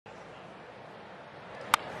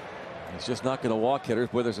He's just not going to walk hitters.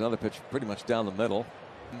 Boy, there's another pitch pretty much down the middle.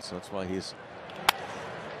 So that's why he's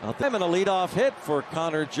out there. And a leadoff hit for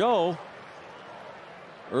Connor Joe.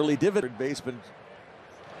 Early dividend baseman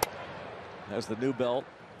has the new belt,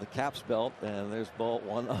 the Caps belt, and there's ball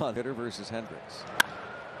one on hitter versus Hendricks.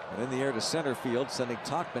 And in the air to center field, sending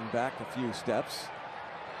Tauchman back a few steps.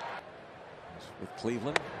 With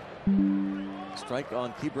Cleveland. Strike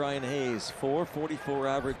on Ke'Bryan Hayes, .444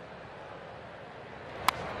 average.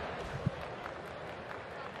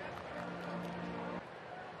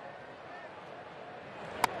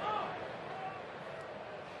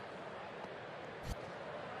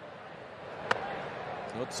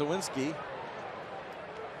 Sawinski.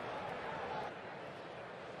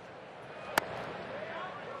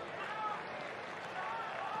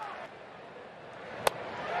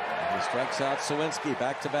 He strikes out Sawinski.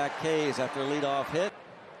 Back-to-back Ks after a leadoff hit.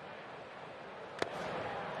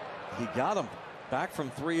 He got him back from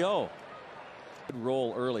 3-0. Good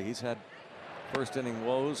roll early. He's had first inning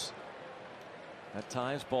woes at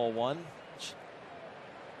times. Ball one.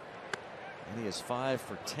 And he is 5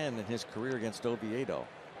 for 10 in his career against Oviedo.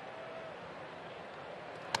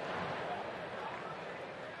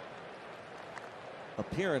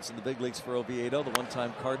 Appearance in the big leagues for Oviedo, the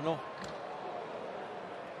one-time Cardinal.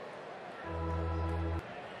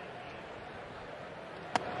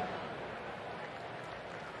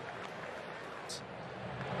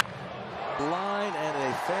 Line and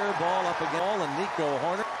a fair ball up again. And Nico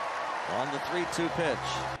Horner on the 3-2 pitch.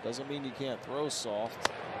 Doesn't mean you can't throw soft.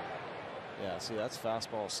 Yeah, see, that's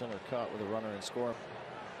fastball center cut with a runner in score.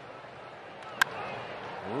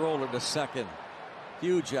 Roller to second.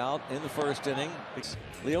 Huge out in the first inning.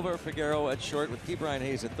 Liover Figueroa at short with Ke'Bryan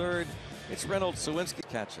Hayes at third. It's Reynolds Sawinski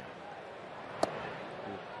catching.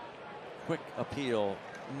 Quick appeal.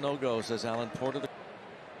 No go, says Alan Porter.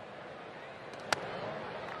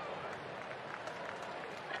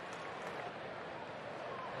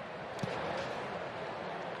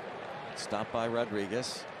 Stopped by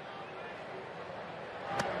Rodriguez.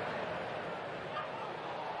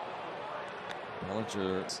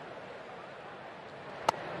 Bellinger.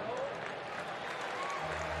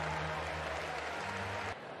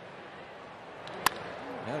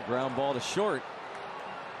 And a ground ball to short.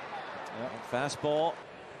 Fastball.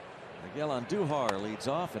 Miguel Andujar leads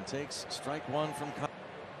off and takes strike one from Cubs.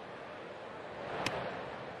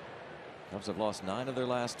 Have lost 9 of their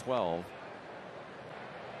last 12.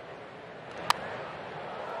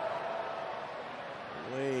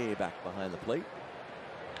 Way back behind the plate.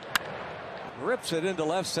 Rips it into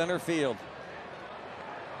left center field.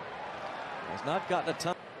 Has not gotten a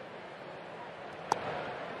ton.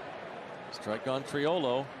 Strike on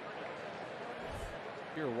Triolo.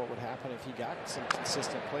 Here, what would happen if he got some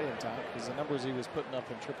consistent playing time? Because the numbers he was putting up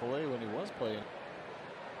in AAA when he was playing.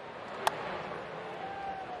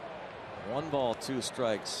 1 ball, 2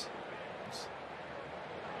 strikes.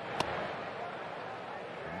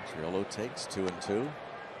 Triolo takes 2-2.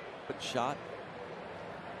 Good shot.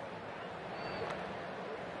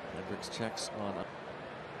 Hendricks checks on.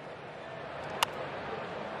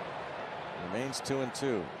 Remains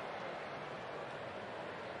 2-2.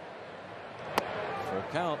 Full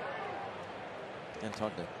count. And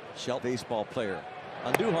talk to Shell, baseball player.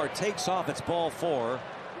 Andujar takes off. It's ball 4.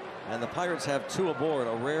 And the Pirates have 2 aboard.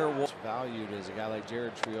 A rare one. Valued as a guy like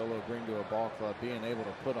Jared Triolo bring to a ball club, being able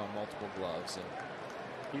to put on multiple gloves. And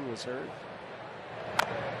he was hurt.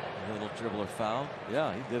 A little dribbler foul.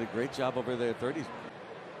 Yeah, he did a great job over there at 30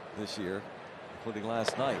 this year, including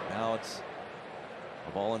last night. Now it's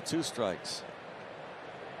a ball and 2 strikes.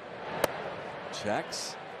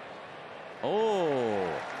 Checks. Oh,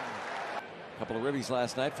 a couple of ribbies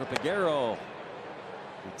last night for Figueroa.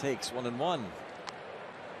 He takes 1-1.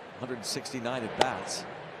 169 at bats.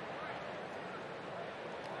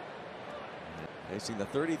 Facing the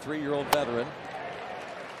 33-year-old veteran.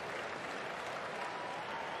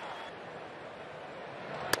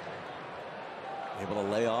 Able to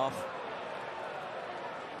lay off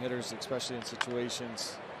hitters, especially in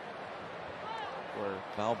situations where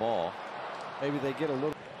foul ball. Maybe they get a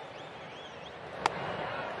little.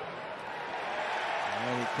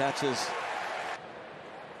 And he catches.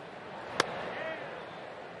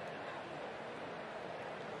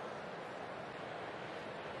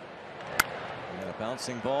 And a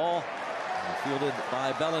bouncing ball. And fielded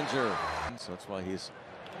by Bellinger. So that's why he's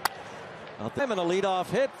out there. And a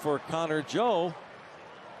leadoff hit for Connor Joe.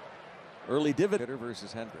 Early dividend hitter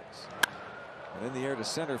versus Hendricks. And in the air to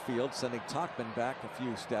center field, sending Tauchman back a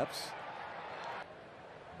few steps.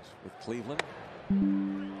 With Cleveland.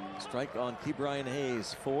 Strike on Ke'Bryan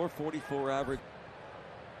Hayes, .444 average.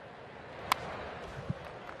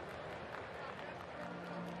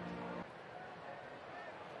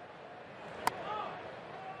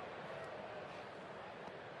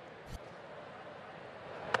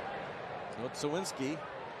 Sawinski.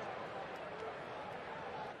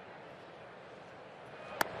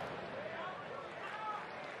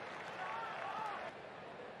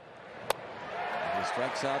 He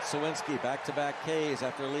strikes out Sawinski. Back-to-back Ks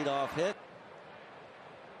after a leadoff hit.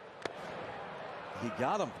 He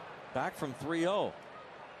got him back from 3-0.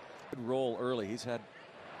 Good roll early. He's had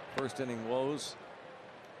first inning woes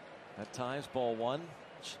at times. Ball one.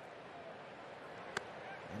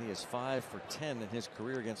 And he is 5 for 10 in his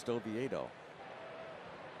career against Oviedo.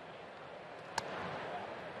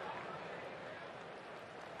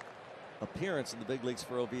 Appearance in the big leagues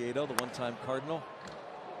for Oviedo, the one-time Cardinal.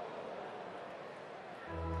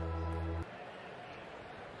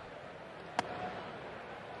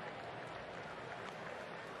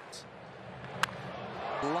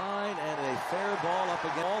 Line and a fair ball up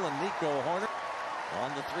again. And Nico Horner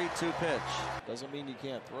on the 3-2 pitch. Doesn't mean you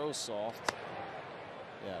can't throw soft.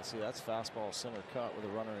 Yeah, see, that's fastball center cut with a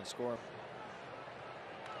runner in score.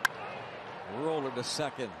 Roller to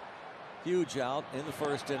second. Huge out in the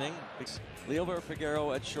first inning. Leo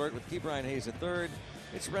Figueroa at short with Ke'Bryan Hayes at third.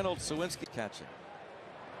 It's Reynolds Sawinski catching.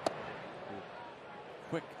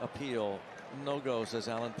 Quick appeal. No go, says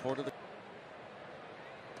Alan Porter.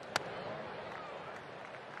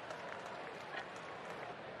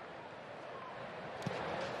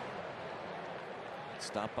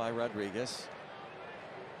 Stopped by Rodriguez.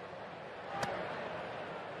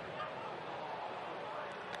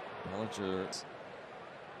 Bellinger.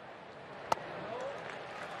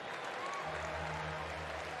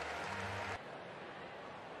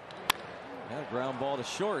 And a ground ball to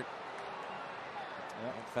short.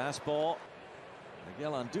 Fastball.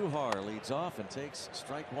 Miguel Andujar leads off and takes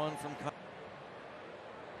strike one from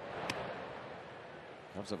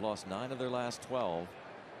Cubs have lost 9 of their last 12.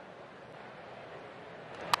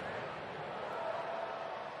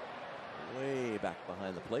 Way back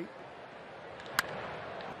behind the plate.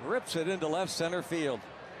 Rips it into left center field.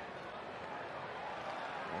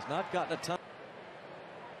 Has not gotten a ton.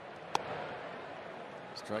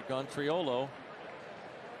 Strike on Triolo.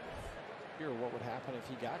 Here, what would happen if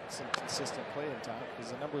he got some consistent playing time?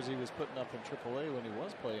 Because the numbers he was putting up in AAA when he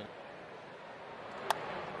was playing.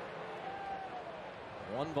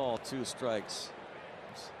 1 ball, 2 strikes.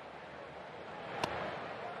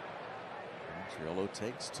 Triolo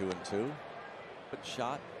takes 2-2. Good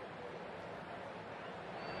shot.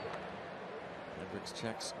 Hendricks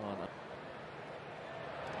checks on.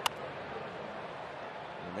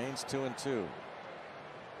 Remains 2-2.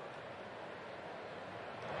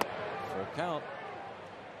 For a count.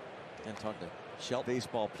 And talk to Shell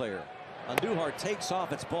baseball player. Andujar takes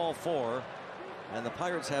off. It's ball 4. And the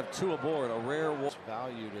Pirates have 2 aboard. A rare wolf.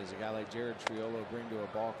 Valued as a guy like Jared Triolo bring to a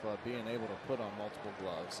ball club, being able to put on multiple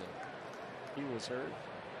gloves. And he was hurt.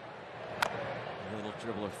 A little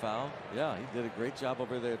dribbler foul. Yeah, he did a great job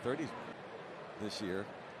over there at 30 this year,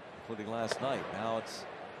 including last night. Now it's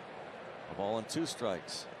a ball and 2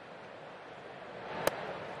 strikes.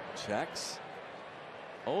 Checks.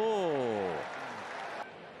 Oh,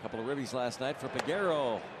 a couple of ribbies last night for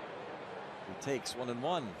Figueroa. He takes 1-1.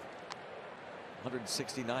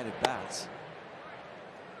 169 at bats.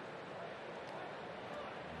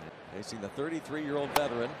 Facing the 33-year-old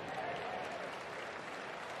veteran.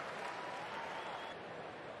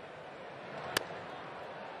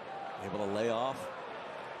 Able to lay off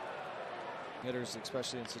hitters,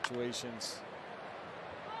 especially in situations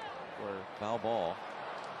where foul ball.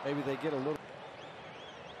 Maybe they get a little.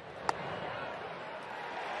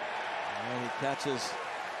 And he catches.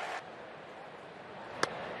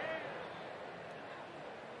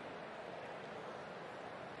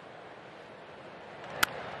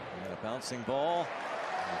 And a bouncing ball.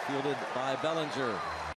 Fielded by Bellinger.